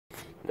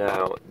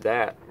Now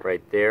that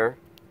right there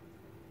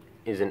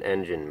is an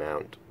engine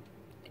mount.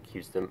 It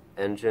keeps the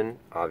engine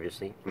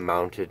obviously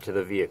mounted to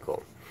the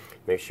vehicle.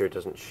 Make sure it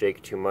doesn't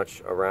shake too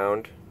much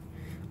around.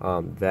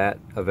 That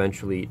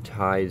eventually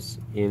ties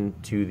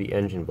into the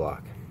engine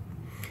block.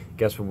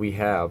 Guess what we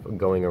have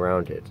going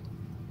around it?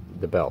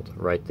 The belt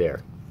right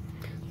there.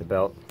 The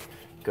belt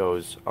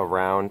goes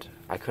around.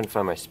 I couldn't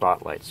find my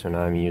spotlight, so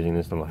now I'm using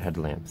this little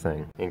headlamp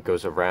thing. It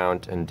goes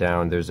around and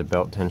down. There's a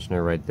belt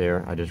tensioner right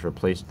there. I just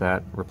replaced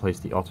that,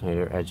 replaced the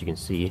alternator. As you can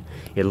see,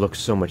 it looks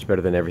so much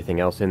better than everything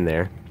else in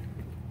there.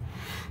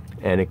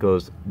 And it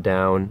goes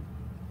down,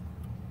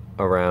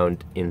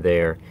 around, in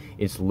there.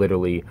 It's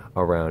literally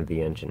around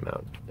the engine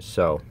mount.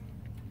 So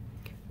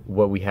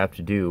what we have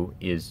to do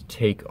is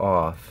take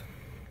off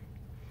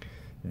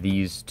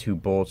these two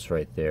bolts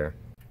right there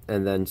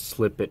and then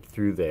slip it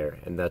through there,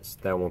 and that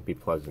won't be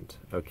pleasant,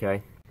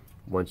 okay?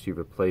 Once you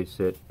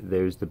replace it,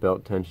 there's the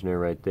belt tensioner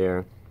right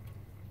there,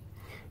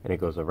 and it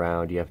goes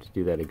around. You have to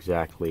do that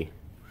exactly.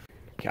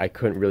 I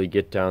couldn't really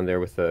get down there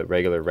with a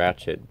regular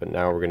ratchet, but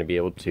now we're going to be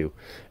able to.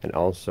 And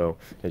also,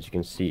 as you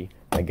can see,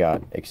 I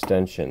got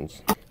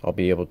extensions. I'll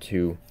be able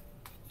to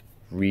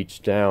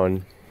reach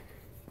down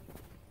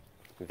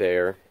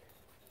there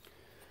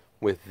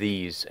with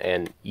these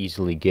and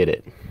easily get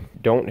it.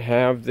 Don't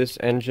have this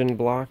engine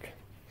block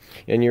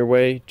in your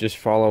way, just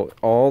follow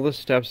all the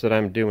steps that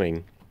I'm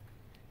doing,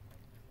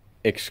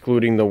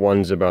 excluding the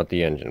ones about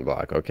the engine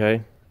block,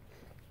 okay?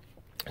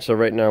 So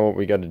right now what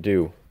we got to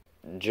do,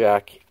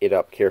 jack it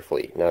up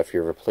carefully. Now if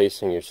you're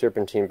replacing your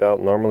serpentine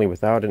belt normally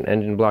without an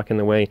engine block in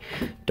the way,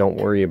 don't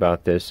worry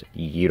about this.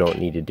 You don't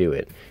need to do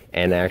it.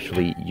 And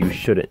actually you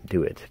shouldn't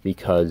do it,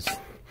 because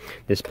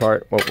this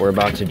part, what we're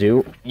about to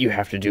do, you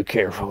have to do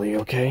carefully,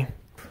 okay?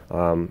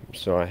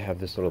 So I have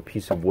this little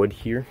piece of wood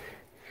here.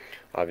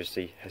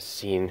 Obviously has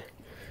seen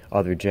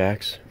other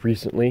jacks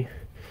recently,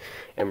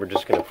 and we're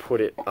just going to put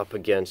it up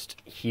against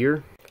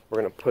here. We're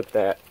going to put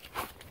that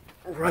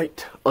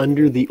right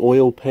under the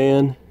oil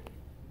pan.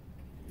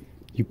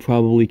 You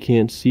probably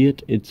can't see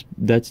it.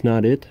 That's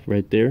not it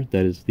right there.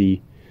 That is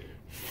the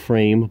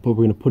frame, but we're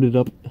going to put it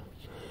up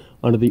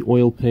under the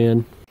oil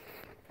pan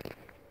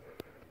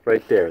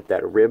right there.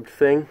 That ribbed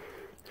thing,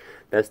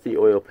 that's the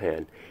oil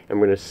pan. And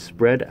we're going to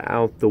spread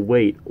out the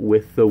weight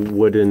with the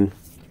wooden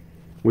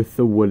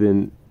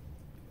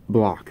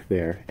block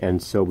there,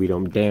 and so we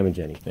don't damage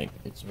anything.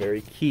 It's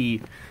very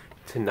key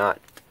to not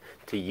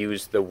to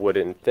use the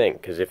wooden thing,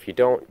 because if you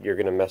don't, you're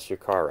going to mess your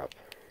car up.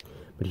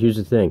 But here's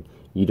the thing,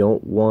 you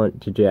don't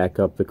want to jack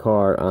up the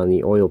car on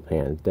the oil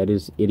pan. That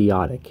is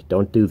idiotic.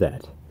 Don't do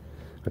that.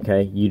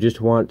 Okay? You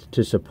just want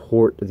to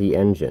support the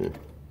engine.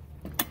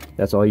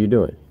 That's all you're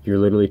doing. You're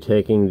literally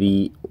taking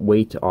the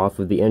weight off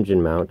of the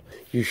engine mount.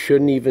 You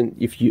shouldn't even,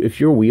 if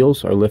your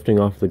wheels are lifting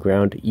off the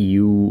ground,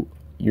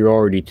 you're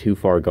already too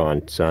far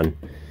gone, son.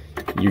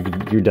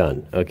 You're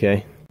done,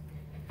 okay?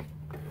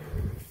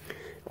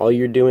 All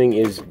you're doing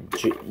is,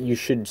 you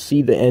should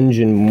see the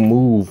engine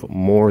move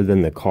more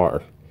than the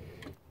car.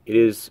 It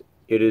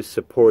is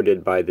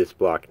supported by this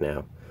block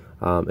now.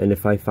 And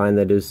if I find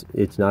that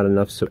it's not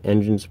enough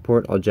engine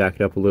support, I'll jack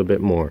it up a little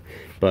bit more.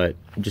 But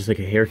just like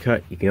a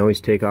haircut, you can always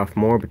take off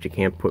more, but you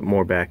can't put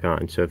more back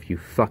on. So if you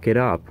fuck it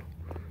up,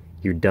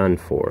 you're done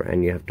for,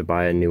 and you have to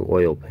buy a new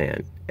oil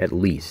pan, at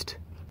least.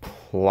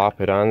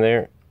 Plop it on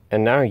there,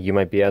 and now you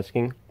might be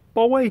asking,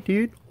 but wait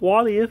dude,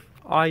 what if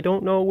I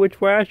don't know which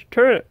way I should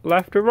turn it,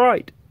 left or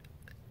right?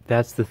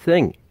 That's the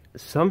thing.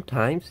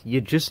 Sometimes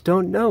you just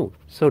don't know,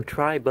 so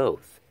try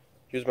both.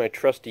 Here's my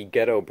trusty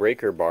ghetto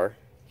breaker bar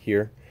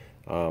here.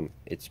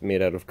 It's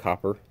made out of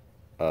copper.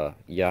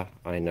 Yeah,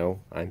 I know,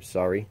 I'm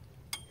sorry.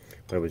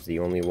 But it was the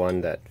only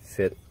one that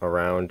fit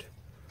around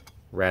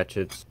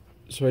ratchets.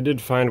 So I did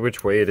find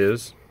which way it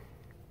is.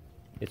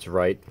 It's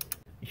right.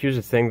 Here's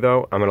the thing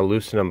though, I'm going to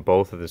loosen them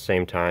both at the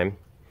same time,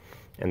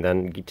 and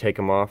then take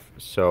them off,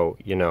 so,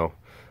 you know,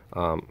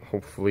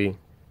 hopefully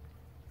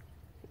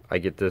I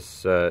get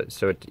this,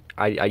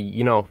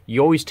 you know, you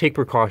always take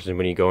precautions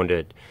when you go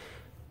into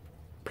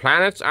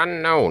planets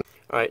unknown.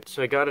 Alright,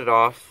 so I got it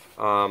off.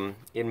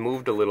 It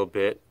moved a little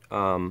bit.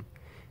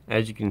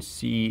 As you can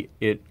see,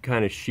 it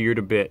kind of sheared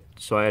a bit,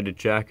 so I had to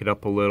jack it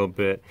up a little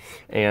bit.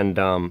 And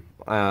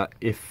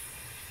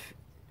if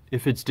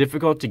it's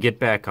difficult to get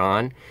back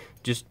on,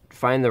 just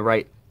find the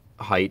right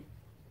height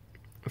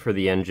for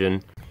the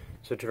engine.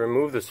 So to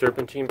remove the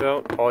serpentine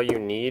belt, all you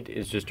need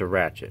is just a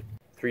ratchet.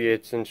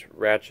 3/8 inch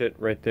ratchet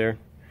right there.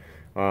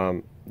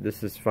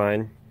 This is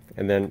fine.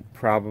 And then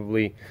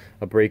probably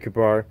a breaker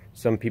bar.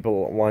 Some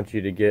people want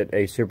you to get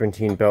a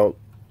serpentine belt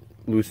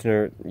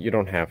loosener. You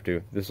don't have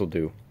to. This will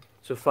do.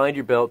 So find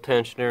your belt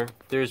tensioner.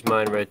 There's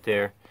mine right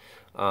there.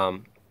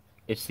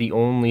 It's the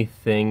only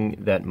thing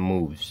that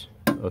moves,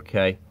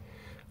 okay?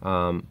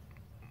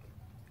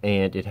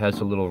 And it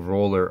has a little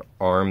roller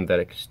arm that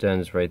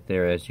extends right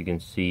there, as you can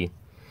see.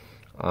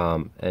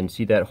 And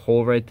see that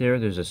hole right there?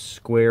 There's a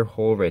square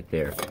hole right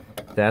there.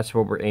 That's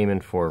what we're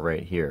aiming for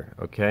right here,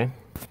 okay?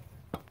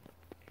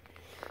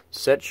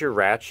 Set your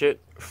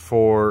ratchet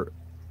for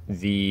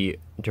the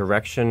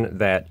direction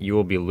that you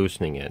will be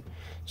loosening it.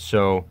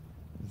 So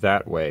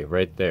that way,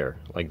 right there,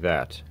 like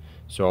that.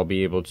 So I'll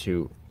be able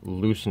to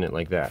loosen it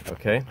like that,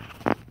 okay?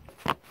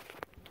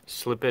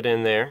 Slip it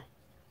in there,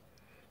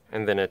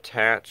 and then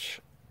attach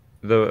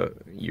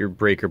your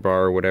breaker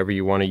bar or whatever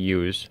you want to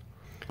use.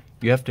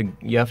 You have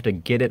to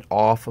get it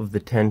off of the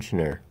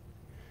tensioner.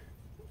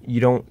 You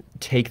don't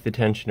take the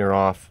tensioner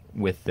off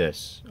with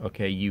this,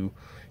 okay? You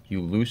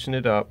loosen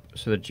it up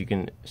so that you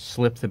can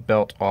slip the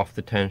belt off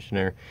the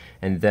tensioner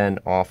and then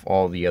off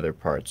all the other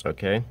parts,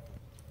 okay?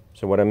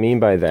 So what I mean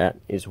by that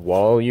is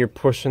while you're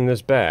pushing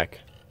this back,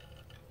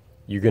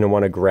 you're going to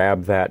want to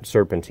grab that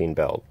serpentine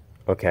belt,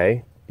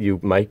 okay? You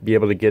might be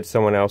able to get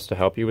someone else to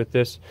help you with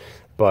this,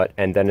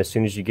 and then as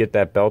soon as you get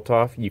that belt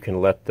off, you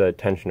can let the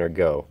tensioner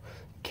go,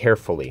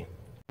 carefully.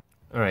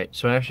 Alright,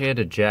 so I actually had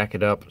to jack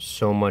it up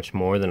so much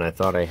more than I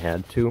thought I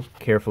had to.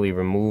 Carefully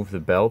remove the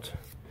belt.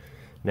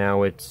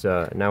 Now it's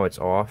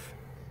off.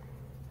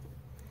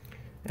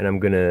 And I'm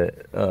going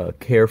to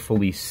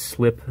carefully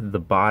slip the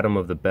bottom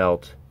of the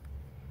belt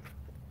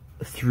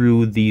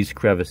through these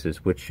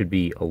crevices, which should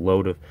be a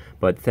load of...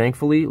 But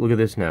thankfully, look at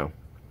this now.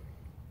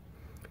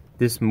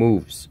 This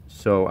moves,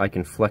 so I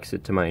can flex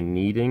it to my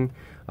needing.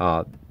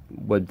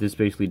 What this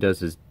basically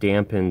does is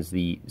dampens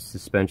the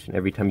suspension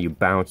every time you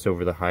bounce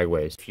over the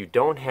highways. If you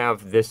don't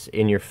have this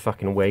in your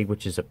fucking way,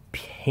 which is a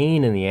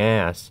pain in the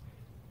ass,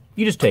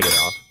 you just take it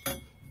off.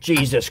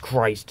 Jesus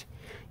Christ.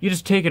 You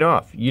just take it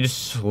off. You just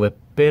slip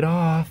it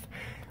off.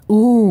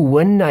 Ooh,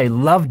 wouldn't I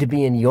love to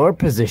be in your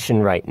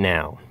position right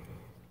now?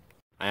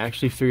 I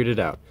actually figured it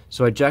out.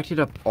 So I jacked it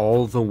up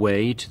all the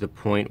way to the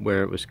point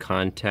where it was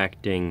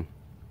contacting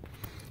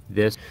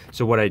this.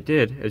 So what I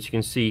did, as you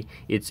can see,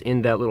 it's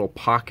in that little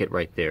pocket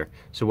right there.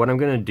 So what I'm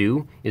going to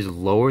do is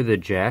lower the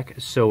jack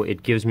so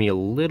it gives me a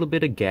little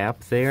bit of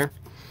gap there,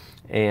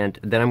 and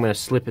then I'm going to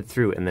slip it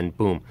through, and then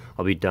boom,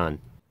 I'll be done.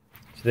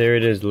 So there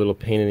it is, a little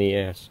pain in the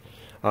ass.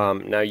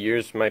 Now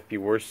yours might be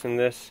worse than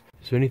this.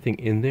 Is there anything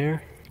in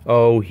there?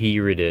 Oh,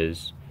 here it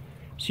is.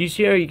 So you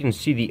see how you can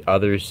see the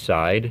other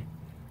side?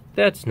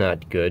 That's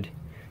not good.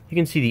 You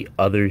can see the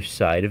other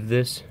side of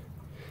this.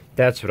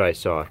 That's what I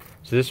saw.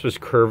 So this was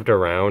curved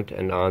around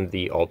and on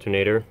the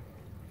alternator.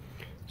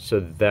 So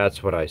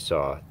that's what I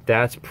saw.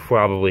 That's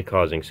probably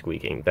causing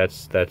squeaking.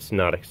 That's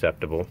not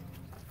acceptable.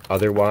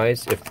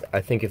 Otherwise,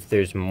 I think if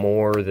there's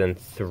more than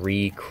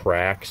 3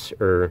 cracks,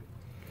 or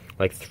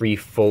like 3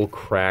 full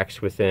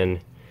cracks within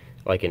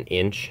like an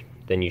inch,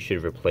 then you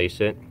should replace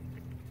it.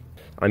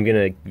 I'm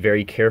gonna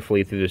very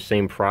carefully, through the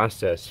same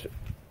process,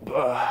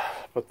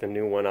 put the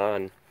new one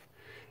on.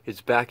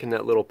 It's back in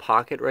that little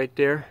pocket right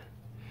there,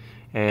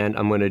 and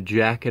I'm gonna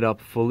jack it up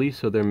fully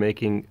so they're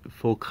making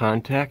full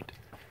contact.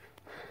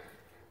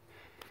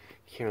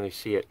 Can't really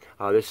see it.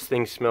 This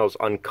thing smells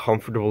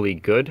uncomfortably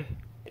good.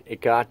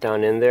 It got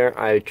down in there.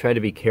 I tried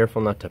to be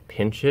careful not to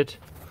pinch it.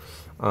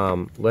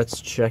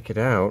 Let's check it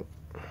out.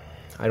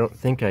 I don't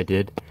think I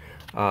did.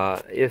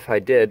 If I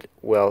did,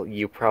 well,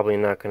 you're probably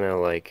not gonna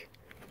like,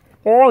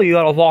 oh, you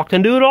gotta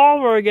fucking do it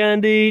over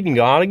again, dude. You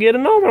gotta get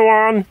another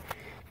one.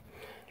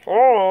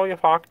 Oh, you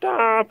fucked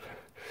up.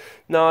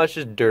 No, it's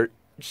just dirt.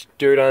 Just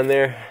dirt on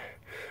there.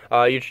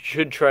 You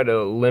should try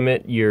to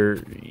limit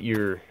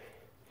your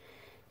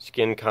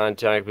skin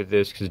contact with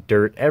this, because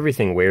dirt,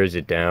 everything wears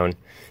it down.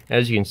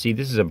 As you can see,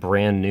 this is a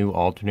brand new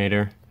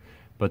alternator,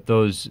 but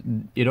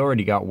it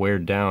already got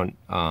weared down.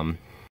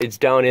 It's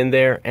down in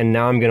there, and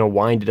now I'm going to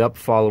wind it up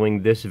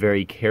following this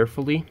very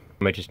carefully.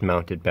 I might just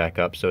mount it back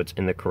up so it's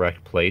in the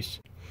correct place.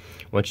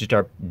 Once you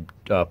start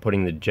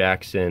putting the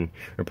jacks in,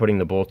 or putting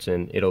the bolts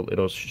in,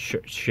 it'll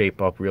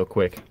shape up real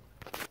quick.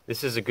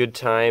 This is a good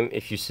time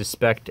if you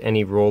suspect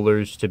any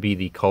rollers to be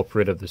the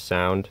culprit of the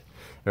sound,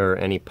 or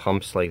any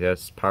pumps like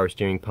this, power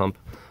steering pump,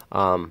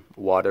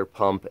 water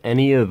pump,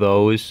 any of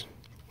those.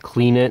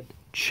 Clean it,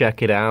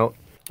 check it out.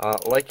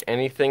 Like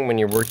anything, when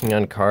you're working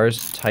on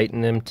cars,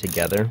 tighten them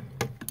together.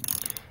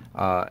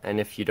 And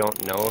if you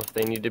don't know if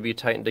they need to be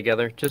tightened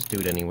together, just do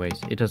it anyways.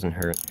 It doesn't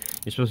hurt.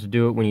 You're supposed to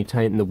do it when you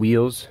tighten the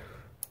wheels,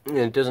 and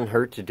it doesn't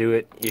hurt to do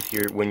it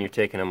when you're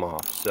taking them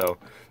off. So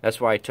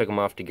that's why I took them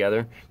off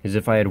together, because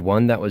if I had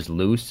one that was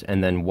loose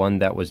and then one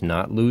that was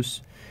not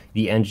loose,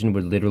 the engine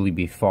would literally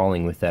be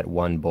falling with that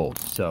one bolt.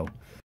 So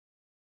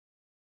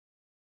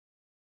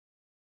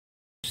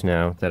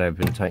now that I've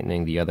been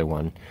tightening the other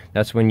one,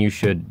 that's when you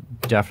should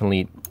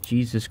definitely,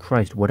 Jesus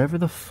Christ, whatever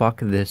the fuck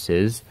this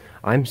is,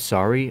 I'm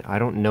sorry, I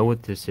don't know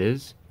what this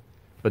is,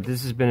 but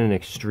this has been an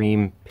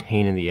extreme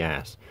pain in the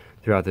ass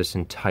throughout this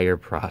entire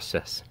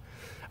process.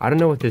 I don't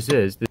know what this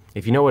is.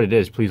 If you know what it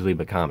is, please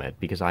leave a comment,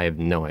 because I have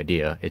no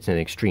idea. It's an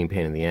extreme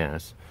pain in the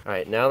ass.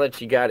 Alright, now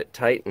that you got it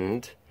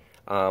tightened,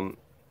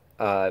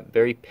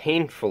 very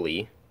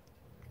painfully,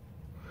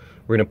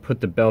 we're going to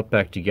put the belt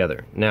back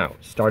together. Now,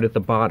 start at the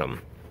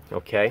bottom,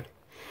 okay?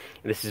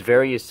 This is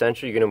very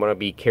essential. You're going to want to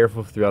be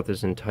careful throughout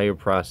this entire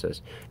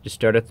process. Just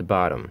start at the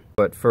bottom.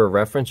 But for a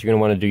reference, you're going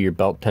to want to do your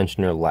belt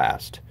tensioner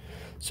last.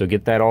 So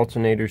get that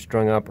alternator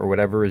strung up, or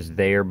whatever is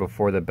there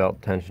before the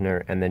belt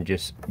tensioner, and then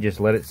just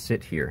let it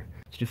sit here.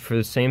 So for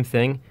the same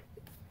thing,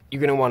 you're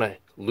going to want to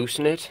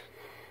loosen it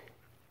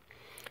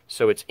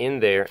so it's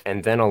in there,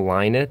 and then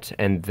align it,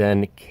 and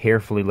then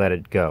carefully let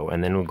it go,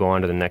 and then we'll go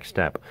on to the next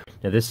step.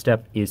 Now this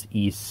step is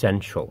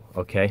essential,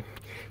 okay?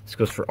 This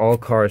goes for all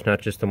cars,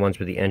 not just the ones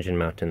with the engine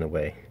mount in the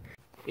way.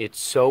 It's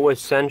so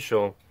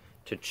essential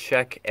to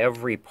check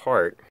every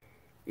part.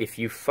 If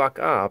you fuck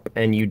up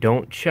and you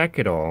don't check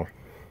it all,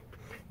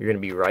 you're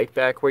going to be right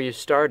back where you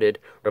started,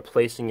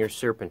 replacing your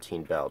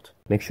serpentine belt.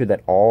 Make sure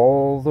that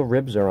all the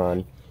ribs are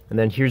on, and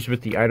then here's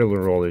with the idler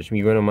rollers.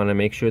 You're going to want to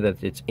make sure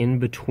that it's in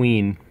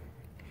between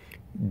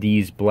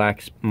these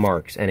black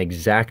marks, and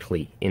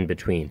exactly in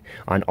between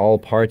on all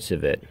parts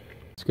of it.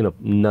 It's going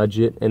to nudge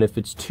it, and if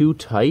it's too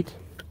tight,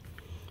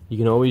 you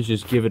can always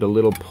just give it a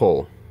little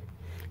pull.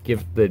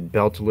 Give the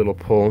belt a little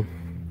pull,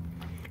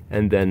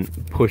 and then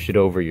push it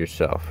over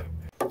yourself.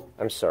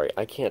 I'm sorry,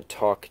 I can't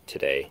talk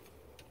today.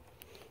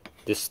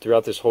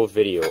 Throughout this whole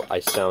video, I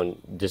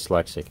sound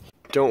dyslexic.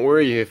 Don't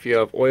worry, if you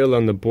have oil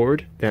on the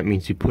board, that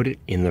means you put it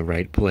in the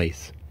right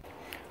place.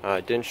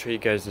 I didn't show you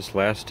guys this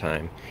last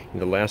time. In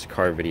the last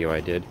car video I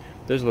did,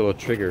 there's a little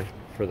trigger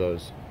for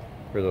those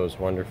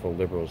wonderful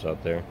liberals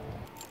out there.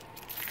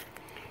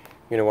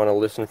 You're gonna want to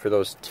listen for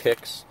those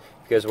ticks.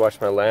 If you guys watched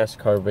my last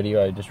car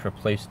video, I just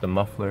replaced the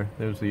muffler.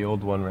 There's the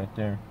old one right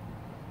there.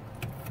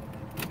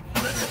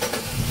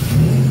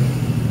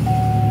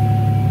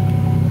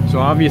 So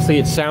obviously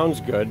it sounds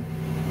good.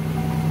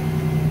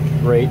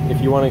 Great. If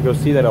you want to go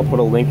see that, I'll put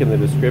a link in the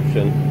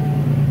description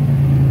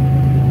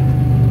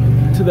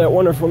to that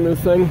wonderful new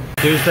thing.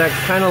 There's that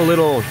kind of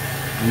little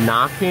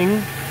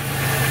knocking.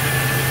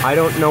 I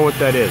don't know what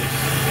that is.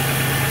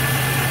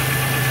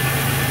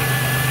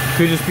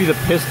 Could just be the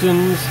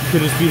pistons,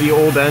 could just be the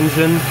old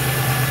engine,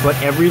 but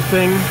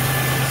everything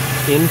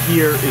in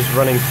here is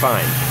running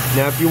fine.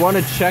 Now if you want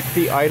to check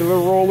the idler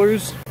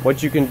rollers,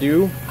 what you can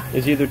do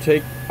is either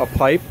take a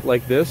pipe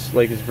like this,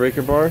 like this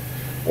breaker bar,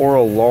 or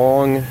a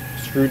long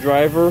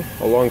screwdriver,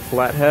 a long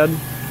flathead,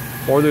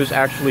 or there's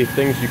actually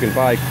things you can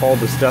buy called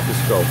the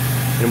stethoscope.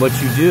 And what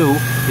you do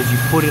is you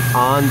put it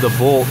on the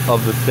bolt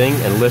of the thing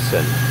and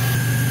listen.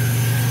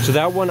 So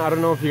that one, I don't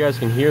know if you guys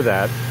can hear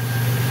that.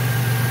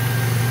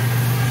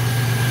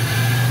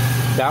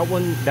 That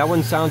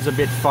one sounds a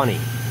bit funny.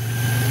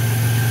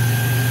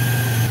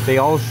 They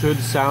all should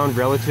sound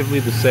relatively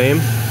the same.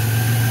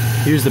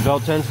 Here's the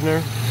belt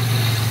tensioner.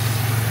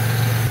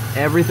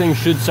 Everything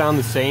should sound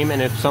the same,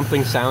 and if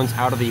something sounds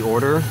out of the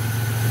order,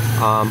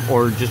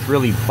 or just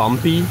really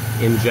bumpy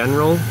in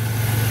general,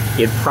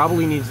 it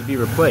probably needs to be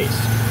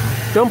replaced.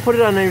 Don't put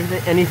it on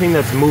anything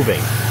that's moving.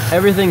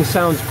 Everything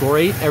sounds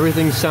great,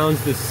 everything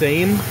sounds the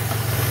same,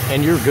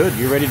 and you're good,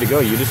 you're ready to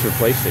go. You just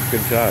replaced it,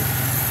 good job.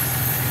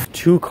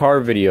 2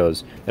 car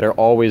videos that are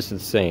always the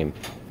same.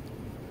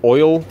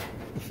 Oil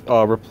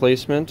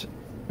replacement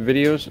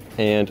videos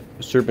and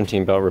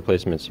serpentine belt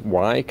replacements.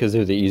 Why? Because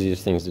they're the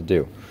easiest things to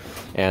do.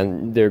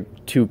 And they're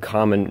 2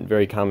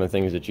 very common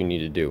things that you need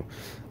to do.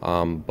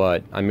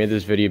 But I made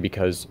this video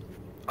because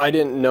I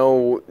didn't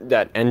know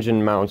that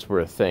engine mounts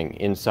were a thing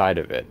inside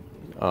of it.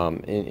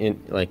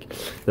 Like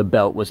the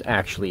belt was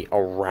actually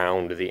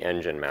around the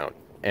engine mount,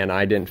 and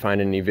I didn't find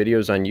any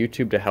videos on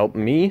YouTube to help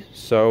me,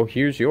 so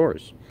here's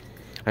yours.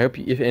 I hope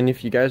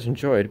if you guys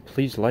enjoyed,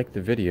 please like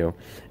the video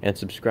and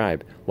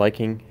subscribe.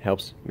 Liking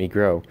helps me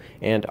grow.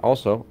 And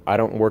also, I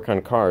don't work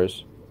on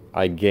cars,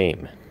 I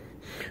game.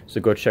 So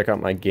go check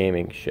out my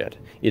gaming shit.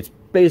 It's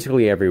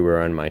basically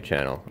everywhere on my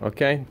channel.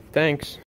 Okay? Thanks.